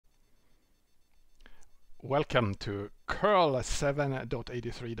Welcome to curl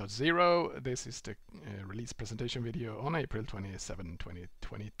 7.83.0. This is the release presentation video on April 27,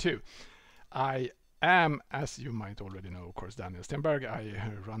 2022. I am, as you might already know, of course, Daniel Stenberg. I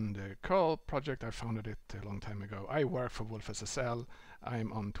run the curl project. I founded it a long time ago. I work for wolfSSL.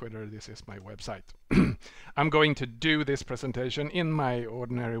 I'm on Twitter. This is my website. I'm going to do this presentation in my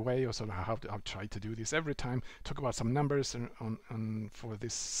ordinary way, or sort of how I've tried to do this every time. Talk about some numbers for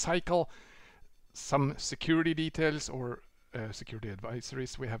this cycle, some security details or security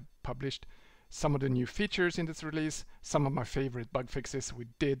advisories we have published, some of the new features in this release, some of my favorite bug fixes we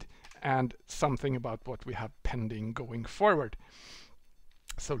did, and something about what we have pending going forward.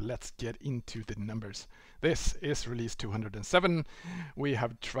 So let's get into the numbers. This is release 207. We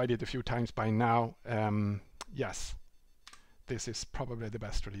have tried it a few times by now. Yes, this is probably the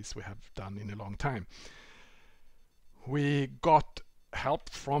best release we have done in a long time. We got help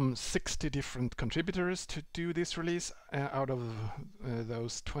from 60 different contributors to do this release. Out of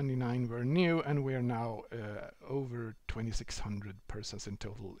those, 29 were new, and we are now over 2,600 persons in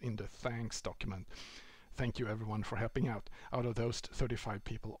total in the thanks document. Thank you everyone for helping out. Out of those, 35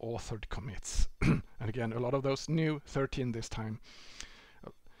 people authored commits. And again, a lot of those new, 13 this time.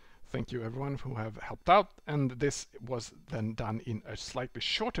 Thank you everyone who have helped out, and this was then done in a slightly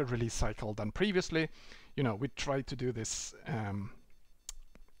shorter release cycle than previously. You know, we tried to do this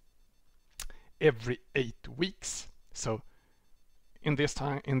every 8 weeks. So in this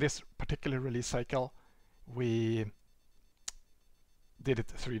particular release cycle, we did it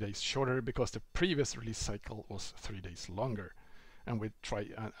 3 days shorter because the previous release cycle was 3 days longer. And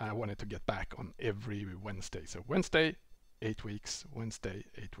I wanted to get back on every Wednesday. So Wednesday, 8 weeks, Wednesday,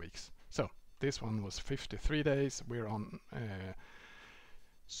 8 weeks. So this one was 53 days. We're on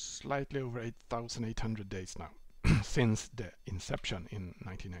slightly over 8,800 days now since the inception in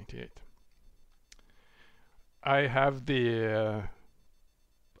 1998. I have the,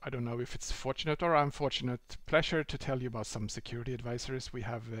 I don't know if it's fortunate or unfortunate pleasure to tell you about some security advisories we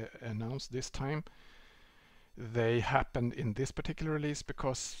have announced this time. They happened in this particular release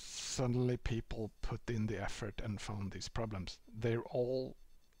because suddenly people put in the effort and found these problems. They're all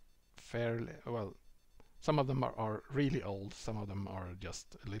fairly, well, some of them are really old, some of them are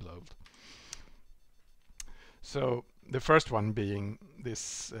just a little old. So the first one being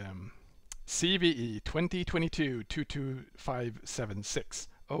this CVE 2022-22576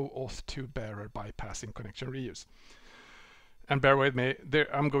 OAuth 2 bearer bypassing connection reuse. And bear with me,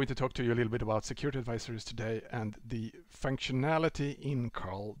 I'm going to talk to you a little bit about security advisories today and the functionality in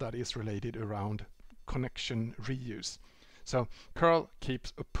curl that is related around connection reuse. So curl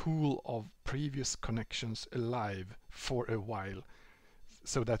keeps a pool of previous connections alive for a while,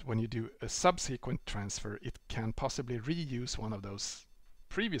 so that when you do a subsequent transfer, it can possibly reuse one of those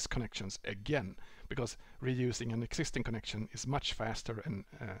previous connections again, because reusing an existing connection is much faster and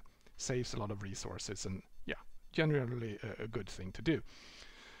saves a lot of resources, and yeah, generally a good thing to do.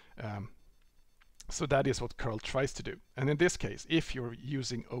 So that is what curl tries to do. And in this case, if you're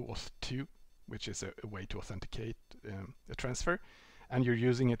using OAuth 2, which is a way to authenticate a transfer, and you're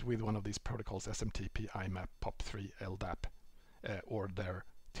using it with one of these protocols, SMTP, IMAP, POP3, LDAP, or their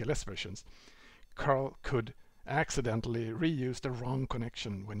TLS versions, curl could accidentally reuse the wrong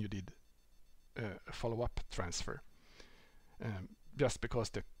connection when you did a follow-up transfer, just because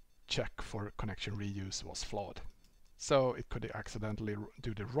the check for connection reuse was flawed. So it could accidentally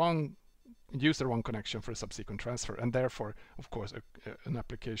use the wrong connection for a subsequent transfer, and therefore, of course, an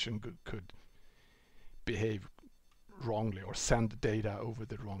application could behave wrongly or send data over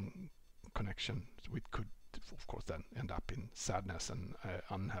the wrong connection. It could, of course, then end up in sadness and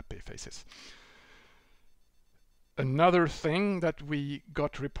unhappy faces. Another thing that we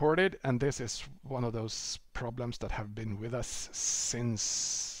got reported, and this is one of those problems that have been with us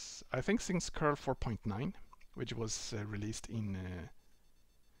since, I think since curl 4.9, which was released in,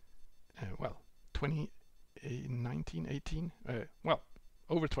 well, 2019-18, well,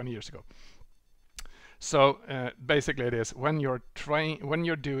 over 20 years ago. So basically it is when you're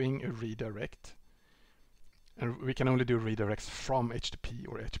doing a redirect, and we can only do redirects from HTTP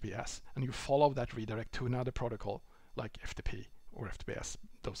or HTTPS, and you follow that redirect to another protocol like FTP or FTPS.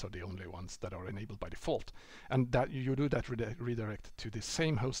 Those are the only ones that are enabled by default. And that you do that redirect to the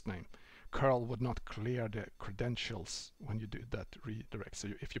same host name. Curl would not clear the credentials when you do that redirect.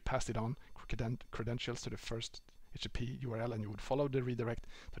 So if you passed it on credentials to the first HTTP URL and you would follow the redirect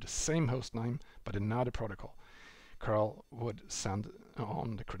to the same host name but another protocol, curl would send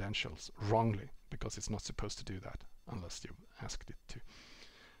on the credentials wrongly, because it's not supposed to do that unless you asked it to.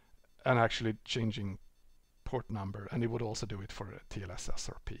 And actually changing port number, and it would also do it for a TLS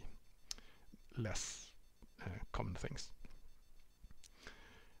SRP. Less common things.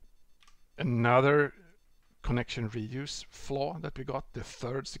 Another connection reuse flaw that we got, the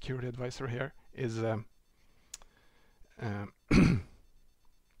third security advisor here, is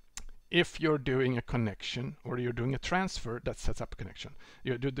if you're doing a connection or you're doing a transfer that sets up a connection,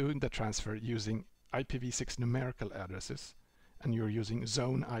 you're doing the transfer using IPv6 numerical addresses, and you're using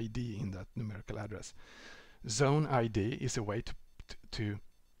zone ID in that numerical address. Zone ID is a way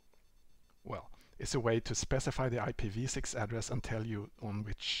it's a way to specify the IPv6 address and tell you on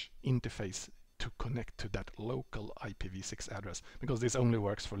which interface to connect to that local IPv6 address, because this only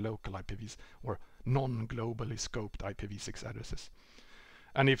works for local IPVs or non-globally scoped IPv6 addresses.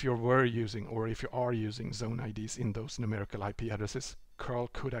 And if you were using, or if you are using zone IDs in those numerical IP addresses, curl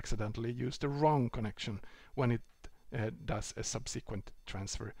could accidentally use the wrong connection when it does a subsequent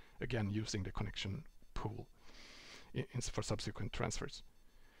transfer, again using the connection pool for subsequent transfers.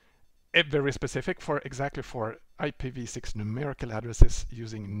 Very specific for exactly for IPv6 numerical addresses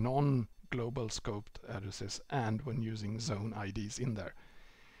using non-global scoped addresses, and when using zone IDs in there.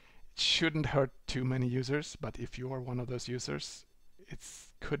 It shouldn't hurt too many users, but if you are one of those users, it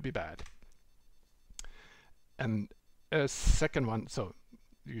could be bad. And a second one, so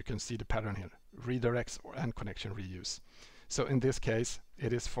you can see the pattern here, redirects and connection reuse. So in this case,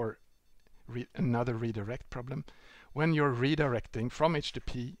 it is for another redirect problem. When you're redirecting from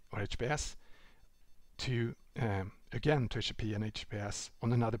HTTP or HTTPS to again to HTTP and HTTPS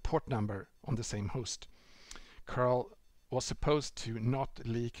on another port number on the same host, curl was supposed to not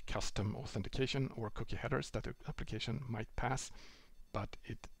leak custom authentication or cookie headers that the application might pass, but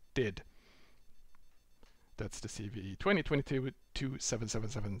it did. That's the CVE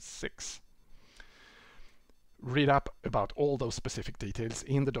 2022-27776. Read up about all those specific details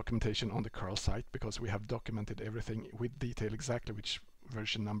in the documentation on the curl site, because we have documented everything with detail, exactly which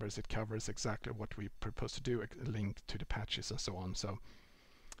version numbers it covers, exactly what we propose to do, a link to the patches and so on. So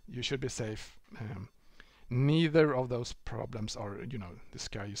you should be safe. Neither of those problems are, the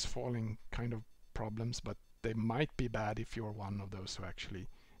sky is falling kind of problems, but they might be bad if you're one of those who actually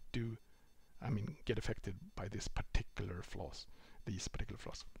get affected by these particular flaws.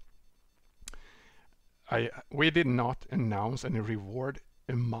 We did not announce any reward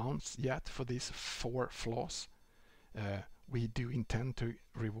amounts yet for these 4 flaws. We do intend to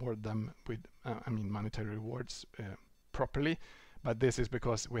reward them with monetary rewards properly, but this is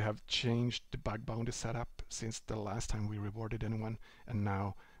because we have changed the bug bounty setup since the last time we rewarded anyone, and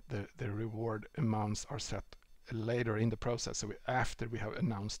now the reward amounts are set later in the process, so after we have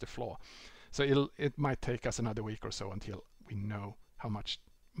announced the flaw. So it might take us another week or so until we know how much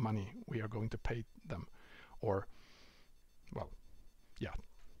money we are going to pay them. Or, well, yeah.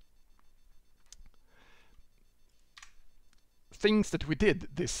 Things that we did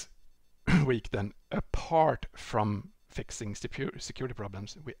this week then, apart from fixing security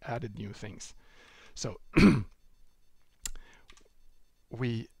problems, we added new things. So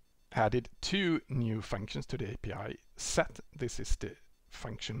we added 2 new functions to the API set. This is the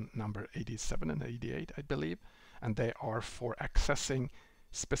function number 87 and 88, I believe, and they are for accessing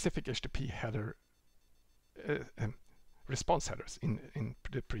specific HTTP header response headers in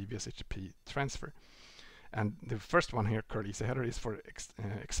the previous HTTP transfer. And the first one here, curl easy header, is for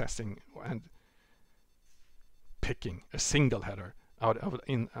accessing and picking a single header out of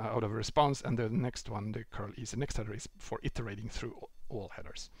a response, and the next one, the curl easy next header, is for iterating through all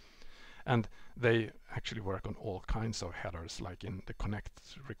headers. And they actually work on all kinds of headers, like in the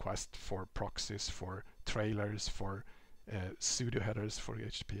connect request for proxies, for trailers, for pseudo headers for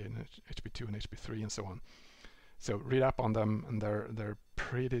HTTP and HTTP2 and HTTP3 and so on. So read up on them, and they're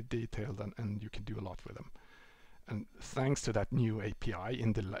pretty detailed, and you can do a lot with them. And thanks to that new API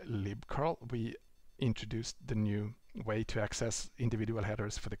in the libcurl, we introduced the new way to access individual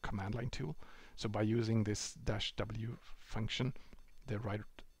headers for the command line tool. So by using this -w function, the write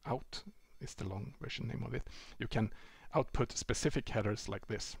out is the long version name of it, you can output specific headers like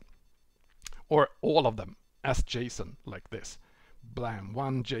this, or all of them as JSON like this. Blam,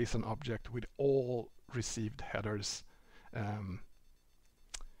 one JSON object with all received headers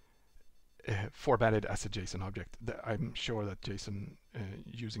formatted as a JSON object. I'm sure that JSON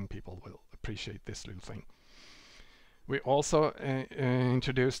using people will appreciate this little thing. We also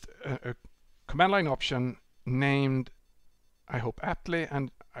introduced a command line option named, I hope aptly,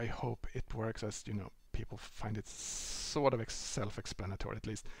 and I hope it works, as people find it sort of self-explanatory at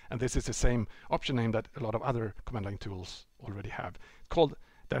least. And this is the same option name that a lot of other command line tools already have. It's called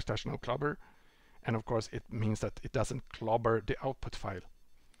 --no clobber, and of course it means that it doesn't clobber the output file.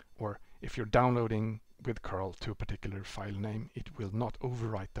 Or if you're downloading with curl to a particular file name, it will not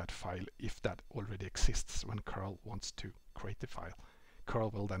overwrite that file if that already exists when curl wants to create the file.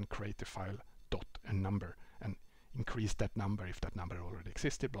 Curl will then create the file dot a number and increase that number if that number already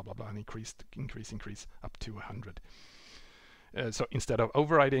existed, blah blah blah, and increase up to 100. So instead of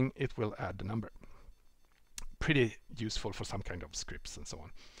overriding, it will add the number. Pretty useful for some kind of scripts and so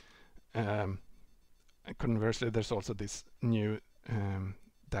on. And conversely, there's also this new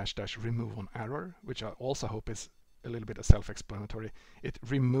 -- remove on error, which I also hope is a little bit self-explanatory. It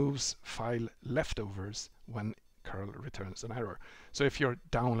removes file leftovers when curl returns an error. So if you're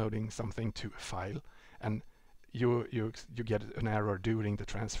downloading something to a file and you get an error during the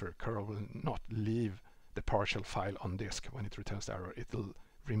transfer, curl will not leave the partial file on disk when it returns the error. It will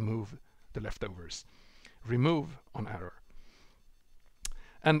remove the leftovers. Remove on error.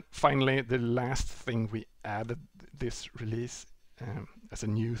 And finally, the last thing we added this release as a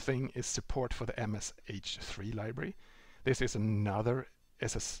new thing is support for the MSH3 library. This is another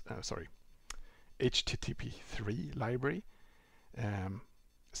HTTP3 library.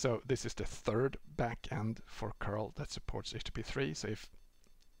 So this is the third backend for curl that supports HTTP3. So if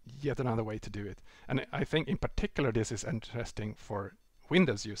yet another way to do it. And I think in particular this is interesting for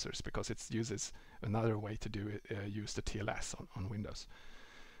Windows users because it uses another way to do it, use the TLS on Windows.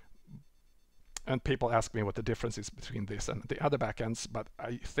 And people ask me what the difference is between this and the other backends, but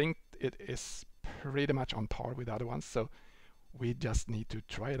I think it is pretty much on par with other ones. So we just need to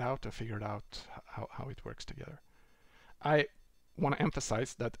try it out and figure out how it works together. I want to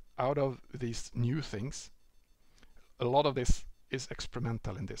emphasize that out of these new things, a lot of this is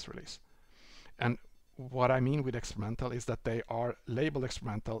experimental in this release. And what I mean with experimental is that they are labeled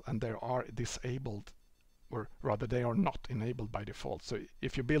experimental and they are disabled, or rather they are not enabled by default. So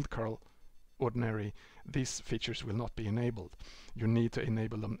if you build curl ordinary, these features will not be enabled. You need to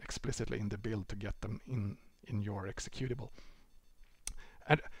enable them explicitly in the build to get them in your executable.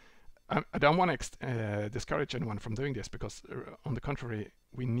 And I don't want to discourage anyone from doing this because on the contrary,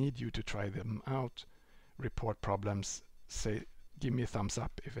 we need you to try them out, report problems, say give me a thumbs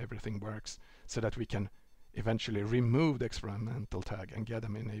up if everything works, so that we can eventually remove the experimental tag and get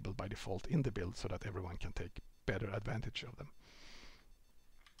them enabled by default in the build so that everyone can take better advantage of them.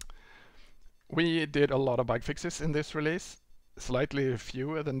 We did a lot of bug fixes in this release, slightly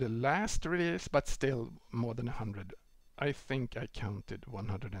fewer than the last release, but still more than 100. I think I counted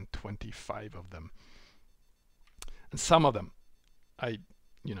 125 of them. And some of them, I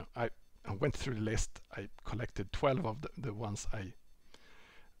went through the list. I collected 12 of the ones I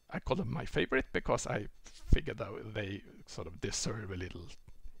call them my favorite because I figured that they sort of deserve a little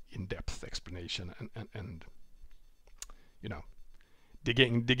in-depth explanation and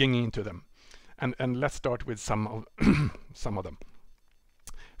digging into them. And let's start with some of them.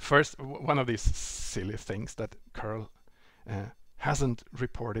 First, one of these silly things that curl hasn't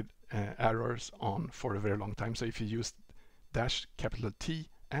reported errors on for a very long time. So if you use -T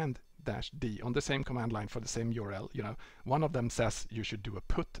and -D on the same command line for the same URL, one of them says you should do a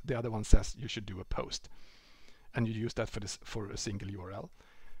put, the other one says you should do a post, and you use that for a single URL.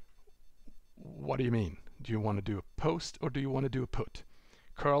 What do you mean? Do you want to do a post or do you want to do a put?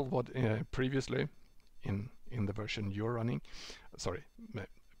 Curl would previously in the version you're running,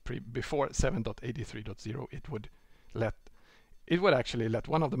 before 7.83.0, it would actually let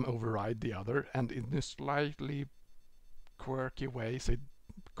one of them override the other, and in a slightly quirky way, so it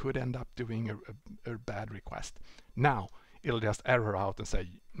could end up doing a bad request. Now it'll just error out and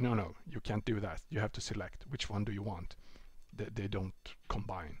say, no, you can't do that. You have to select which one do you want. They don't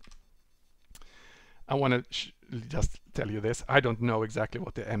combine. I want to just tell you this. I don't know exactly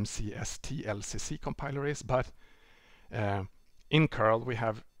what the MCST LCC compiler is, but in curl we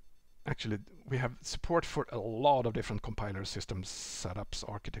have support for a lot of different compiler systems, setups,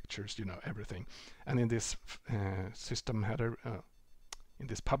 architectures, everything. And in this system header, in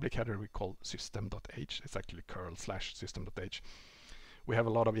this public header we call system.h, it's actually curl/system.h. We have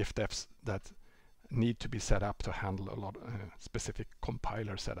a lot of ifdefs that need to be set up to handle a lot of specific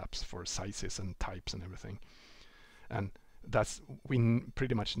compiler setups for sizes and types and everything. And we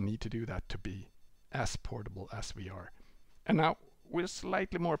pretty much need to do that to be as portable as we are. And now we're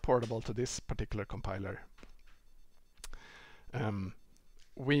slightly more portable to this particular compiler.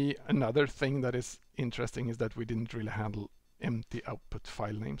 Another thing that is interesting is that we didn't really handle empty output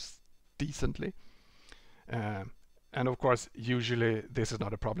file names decently. And of course, usually this is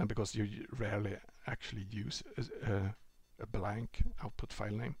not a problem because you rarely actually use a blank output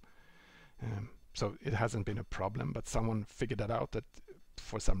file name. So it hasn't been a problem, but someone figured that out, that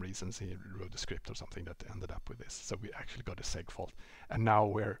for some reasons he wrote a script or something that ended up with this. So we actually got a seg fault. And now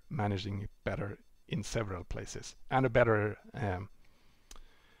we're managing it better in several places, and a better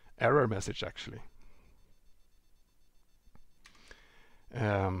error message actually.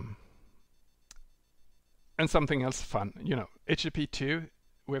 And something else fun, you know, HTTP2,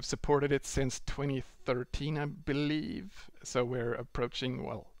 we have supported it since 2013, I believe. So we're approaching,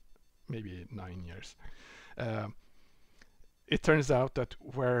 well, maybe 9 years. It turns out that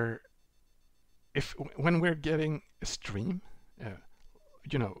when we're getting a stream,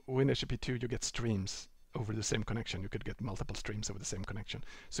 you know, in HTTP2 you get streams over the same connection. You could get multiple streams over the same connection.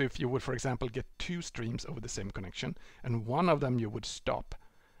 So if you would, for example, get 2 streams over the same connection, and one of them you would stop,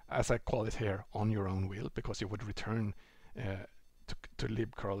 as I call it here, on your own will, because you would return to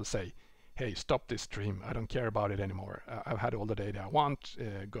libcurl and say, hey, stop this stream, I don't care about it anymore, I've had all the data I want,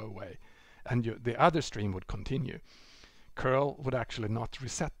 go away. And the other stream would continue. Curl would actually not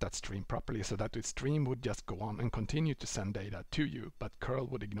reset that stream properly, so that the stream would just go on and continue to send data to you, but curl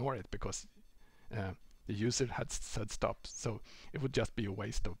would ignore it because the user had said stop. So it would just be a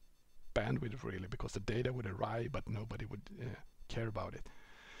waste of bandwidth really, because the data would arrive but nobody would care about it.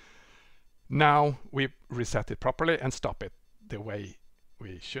 Now we reset it properly and stop it the way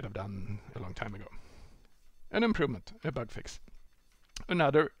we should have done a long time ago. An improvement, a bug fix.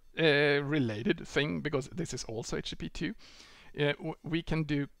 Another related thing, because this is also HTTP2, we can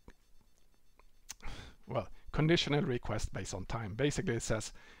do, well, conditional request based on time. Basically it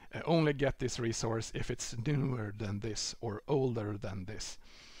says only get this resource if it's newer than this or older than this.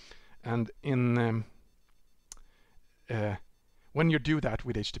 And in when you do that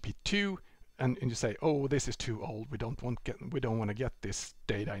with HTTP2 and you say, oh, this is too old, we don't want to get this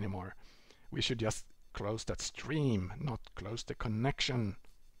data anymore, we should just close that stream, not close the connection,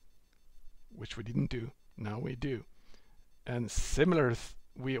 which we didn't do. Now we do. And similar,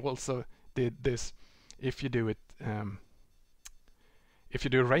 we also did this if you do it, if you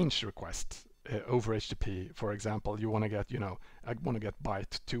do a range request over HTTP, for example, you want to get, you know, I want to get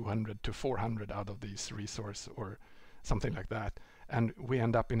byte 200 to 400 out of this resource or something like that. And we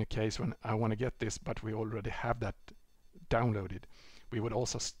end up in a case when I want to get this, but we already have that downloaded. We would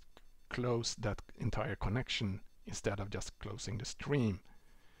also close that entire connection instead of just closing the stream,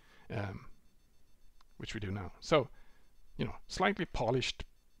 which we do now. So, you know, slightly polished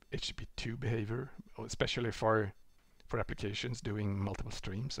HTTP2 behavior, especially for applications doing multiple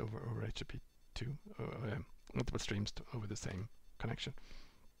streams over HTTP2, multiple streams over the same connection.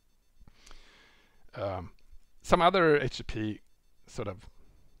 Some other HTTP sort of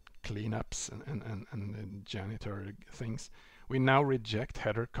cleanups and janitor things. We now reject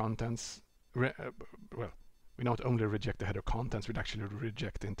header contents. Well, we not only reject the header contents, we actually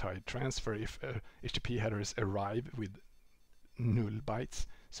reject the entire transfer if HTTP headers arrive with null bytes.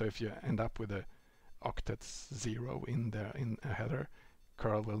 So if you end up with a octet 0 in a header,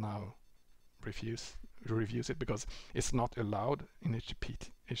 curl will now refuse it because it's not allowed in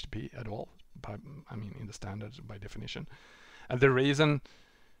HTTP at all. I mean, in the standards by definition. And the reason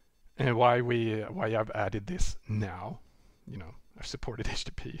why I've added this now, you know, I've supported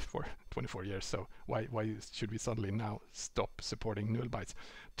HTTP for 24 years, so why should we suddenly now stop supporting null bytes?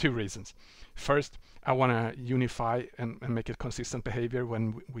 2 reasons. First, I want to unify and make it consistent behavior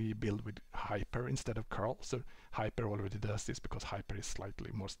when we build with Hyper instead of curl. So Hyper already does this because Hyper is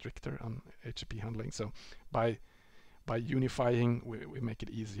slightly more stricter on HTTP handling. So by unifying, we make it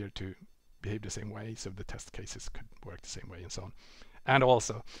easier to behave the same way, so the test cases could work the same way and so on. And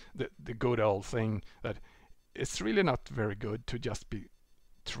also the good old thing that it's really not very good to just be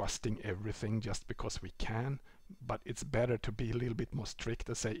trusting everything just because we can, but it's better to be a little bit more strict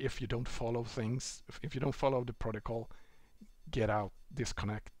and say, if you don't follow things, if you don't follow the protocol, get out,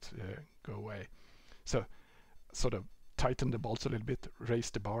 disconnect, go away. So sort of tighten the bolts a little bit, raise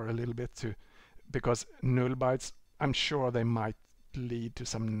the bar a little bit, because null bytes, I'm sure they might lead to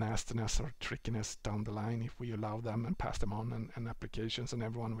some nastiness or trickiness down the line if we allow them and pass them on and applications, and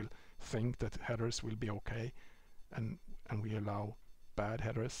everyone will think that headers will be okay, and we allow bad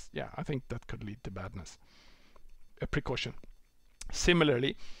headers. Yeah, I think that could lead to badness. A precaution.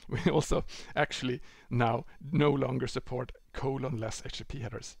 Similarly, we also actually now no longer support colon-less HTTP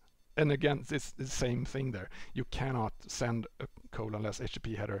headers. And again, it's the same thing there. You cannot send a colon-less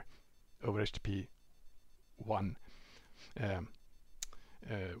HTTP header over HTTP 1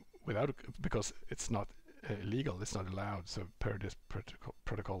 because it's not illegal, it's not allowed. So per this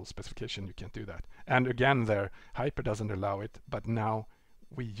protocol specification, you can't do that. And again, there, Hyper doesn't allow it, but now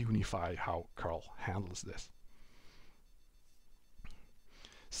we unify how curl handles this.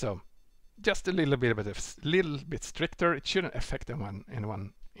 So just a little bit stricter. It shouldn't affect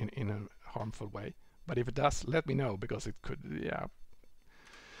anyone in a harmful way, but if it does, let me know, because it could, yeah,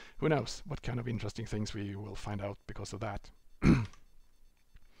 who knows what kind of interesting things we will find out because of that.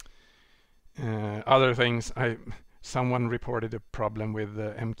 Other things, someone reported a problem with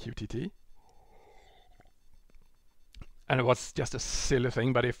MQTT, and it was just a silly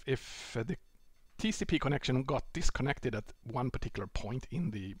thing, but if the TCP connection got disconnected at one particular point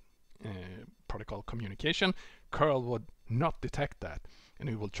in the protocol communication, curl would not detect that, and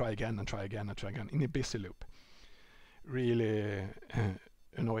it will try again and try again and try again in a busy loop. Really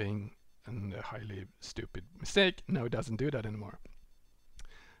annoying and a highly stupid mistake. Now it doesn't do that anymore.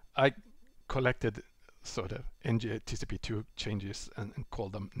 I collected sort of TCP2 changes and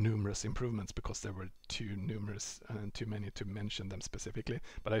called them numerous improvements because there were too numerous and too many to mention them specifically.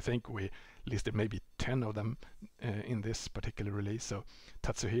 But I think we listed maybe 10 of them in this particular release. So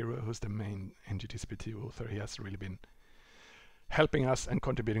Tatsuhiro, who's the main NGTCP2 author, he has really been helping us and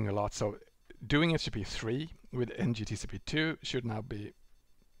contributing a lot. So doing HTTP3 with NGTCP2 should now be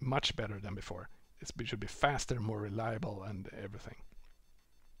much better than before. It should be faster, more reliable, and everything.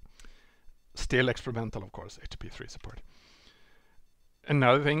 Still experimental, of course, HTTP3 support.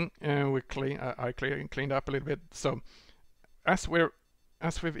 Another thing I cleaned up a little bit. So as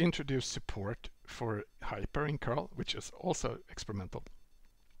we've introduced support for Hyper in curl, which is also experimental.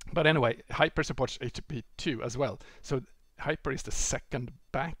 But anyway, Hyper supports HTTP2 as well. So Hyper is the second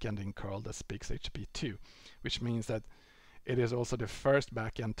backend in curl that speaks HTTP2, which means that it is also the first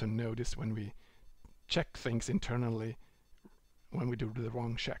backend to notice when we check things internally when we do the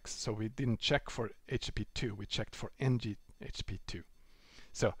wrong checks. So we didn't check for HTTP2, we checked for NG-HTTP2.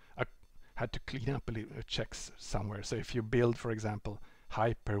 So I had to clean up a little checks somewhere. So if you build, for example,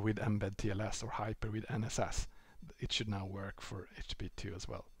 Hyper with embed TLS or Hyper with NSS, it should now work for HTTP2 as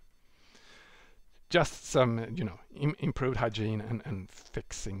well. Just some, improved hygiene and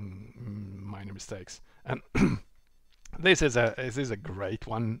fixing minor mistakes. And this is a great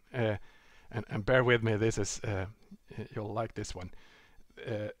one. And bear with me, this is you'll like this one.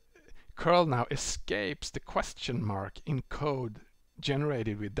 Curl now escapes the question mark in code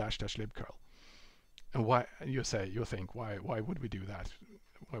generated with --libcurl. And why you think why would we do that?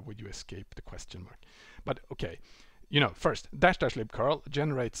 Why would you escape the question mark? But okay, first --libcurl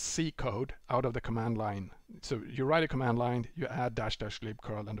generates C code out of the command line. So you write a command line, you add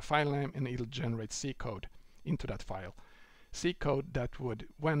 --libcurl and the file name, and it'll generate C code into that file. C code that would,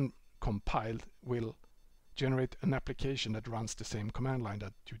 when compiled, will generate an application that runs the same command line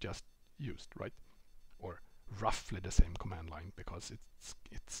that you just used, right? Or roughly the same command line, because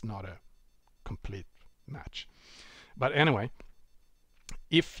it's not a complete match. But anyway,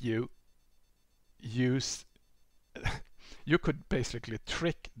 if you use you could basically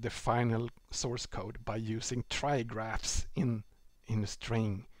trick the final source code by using trigraphs in a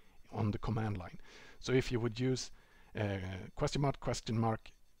string on the command line. So if you would use question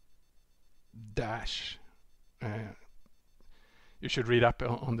mark dash, you should read up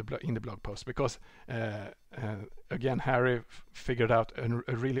on in the blog post, because again, Harry figured out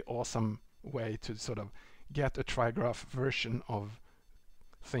a really awesome way to sort of get a trigraph version of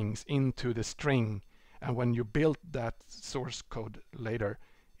things into the string, and when you build that source code later,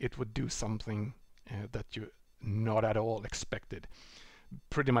 it would do something that you not at all expected.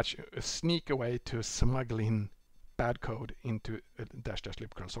 Pretty much a sneak away to smuggle in bad code into a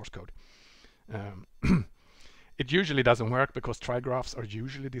 --libcurl source code. It usually doesn't work because trigraphs are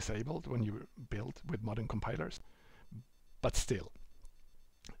usually disabled when you build with modern compilers, but still.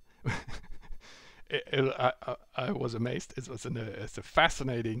 I was amazed. It's a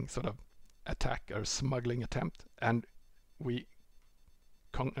fascinating sort of attack or smuggling attempt, and we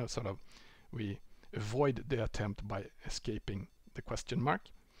avoid the attempt by escaping the question mark.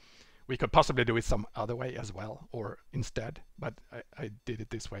 We could possibly do it some other way as well, or instead, but I did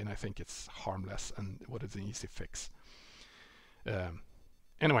it this way, and I think it's harmless and what is an easy fix.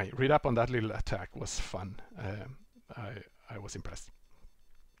 Anyway, read up on that little attack. Was fun. I was impressed.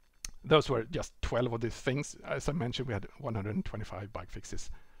 Those were just 12 of these things. As I mentioned, we had 125 bug fixes.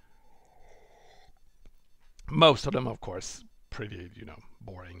 Most of them, of course, pretty,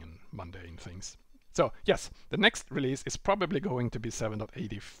 boring and mundane things. So yes, the next release is probably going to be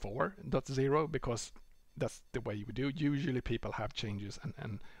 7.84.0, because that's the way we do. Usually people have changes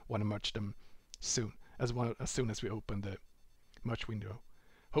and want to merge them soon, as soon as we open the merge window.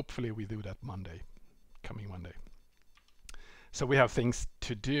 Hopefully we do that coming Monday. So we have things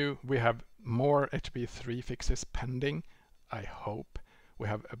to do. We have more HTTP3 fixes pending, I hope. We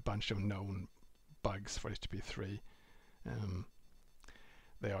have a bunch of known bugs for HTTP3.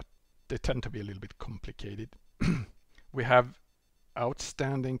 They tend to be a little bit complicated. We have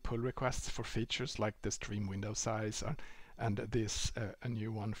outstanding pull requests for features like the stream window size and this a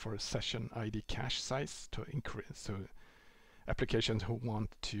new one for session ID cache size to increase, so applications who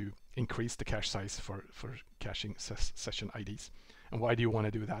want to increase the cache size for caching session IDs. And why do you want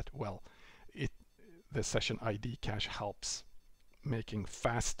to do that? Well, the session ID cache helps making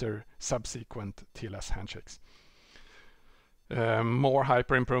faster subsequent TLS handshakes. More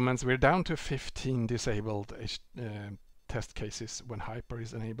hyper improvements. We're down to 15 disabled test cases when hyper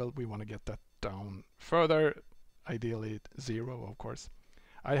is enabled. We want to get that down further, ideally 0, of course.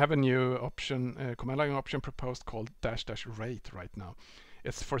 I have a new option, command line option proposed called --rate right now.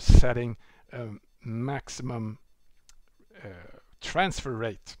 It's for setting maximum transfer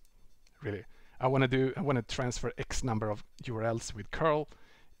rate, really. I want to transfer X number of URLs with curl,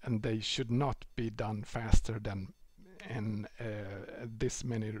 and they should not be done faster than in this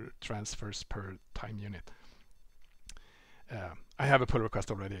many transfers per time unit. I have a pull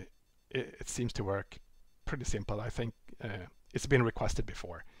request already. It seems to work pretty simple. I think it's been requested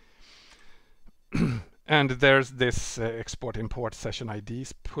before. And there's this export import session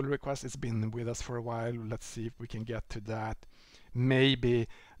IDs pull request. It's been with us for a while. Let's see if we can get to that. Maybe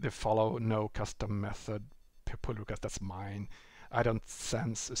the follow no custom method pull request, that's mine. I don't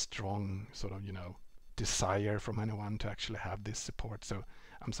sense a strong sort of, desire from anyone to actually have this support, so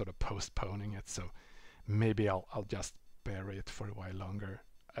I'm sort of postponing it. So maybe I'll just bury it for a while longer.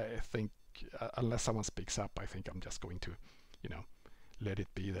 I think unless someone speaks up, I think I'm just going to, let it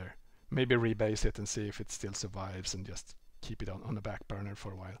be there. Maybe rebase it and see if it still survives and just keep it on the back burner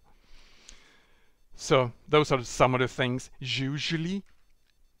for a while. So those are some of the things. Usually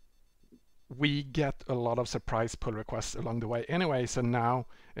we get a lot of surprise pull requests along the way anyway, so now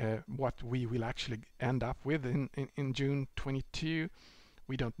what we will actually end up with in June 22,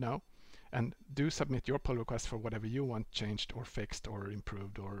 we don't know. And do submit your pull request for whatever you want changed or fixed or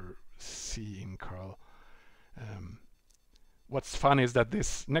improved or see in curl. What's fun is that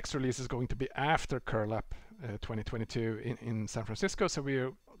this next release is going to be after curl up 2022 in San Francisco, so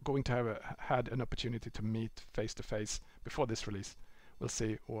we're going to have had an opportunity to meet face to face before this release. We'll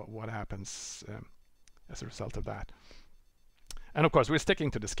see what happens as a result of that. And of course, we're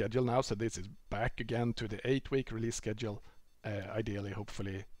sticking to the schedule now, so this is back again to the 8-week release schedule, ideally,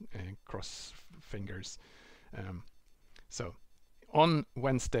 hopefully, cross fingers. So on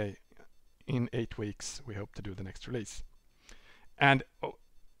Wednesday in 8 weeks, we hope to do the next release. And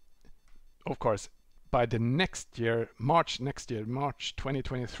of course, by the next year, March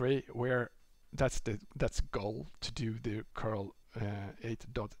 2023, that's goal to do the curl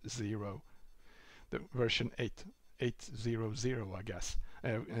 8.0, the version 8.800, I guess,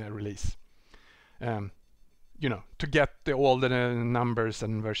 release. To get all the numbers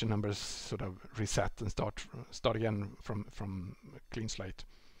and version numbers sort of reset and start again from a clean slate.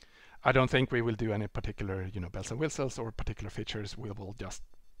 I don't think we will do any particular, bells and whistles or particular features. We will just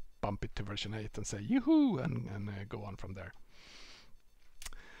bump it to version 8 and say yoo-hoo and go on from there.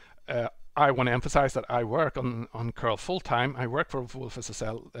 I want to emphasize that I work on curl full-time. I work for Wolf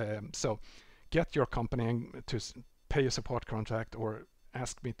SSL, so get your company to pay a support contract or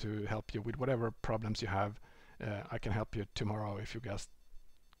ask me to help you with whatever problems you have. I can help you tomorrow if you guys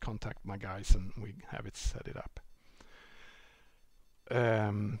contact my guys and we have it set it up.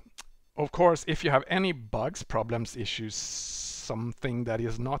 Of course, if you have any bugs, problems, issues, something that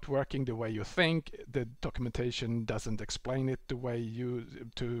is not working the way you think, the documentation doesn't explain it the way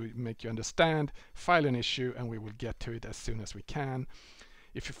to make you understand, file an issue and we will get to it as soon as we can.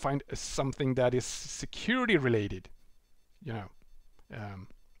 If you find something that is security related, you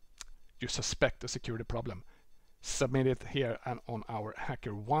suspect a security problem, submit it here and on our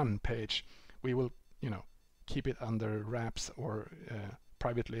HackerOne page. We will, keep it under wraps or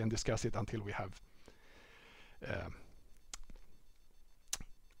privately and discuss it until we have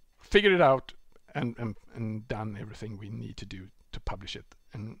figured it out and done everything we need to do to publish it.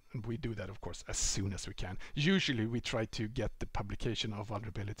 And we do that, of course, as soon as we can. Usually we try to get the publication of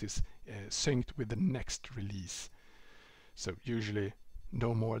vulnerabilities synced with the next release. So usually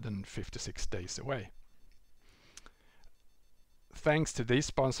no more than 56 days away. Thanks to these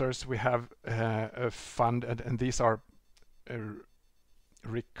sponsors, we have a fund, and these are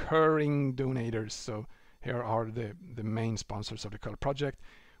recurring donators. So here are the main sponsors of the curl project.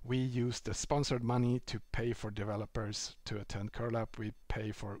 We use the sponsored money to pay for developers to attend curl up. We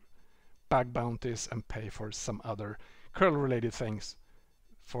pay for bug bounties and pay for some other curl related things,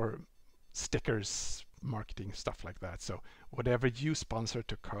 for stickers, marketing, stuff like that. So whatever you sponsor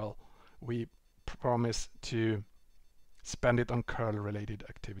to curl, we promise to spend it on curl related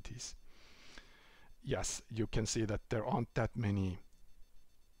activities. Yes, you can see that there aren't that many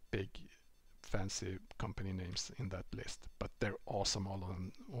big fancy company names in that list, but they're awesome,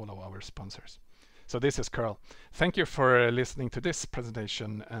 all of our sponsors. So this is curl. Thank you for listening to this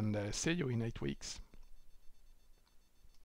presentation, and see you in 8 weeks.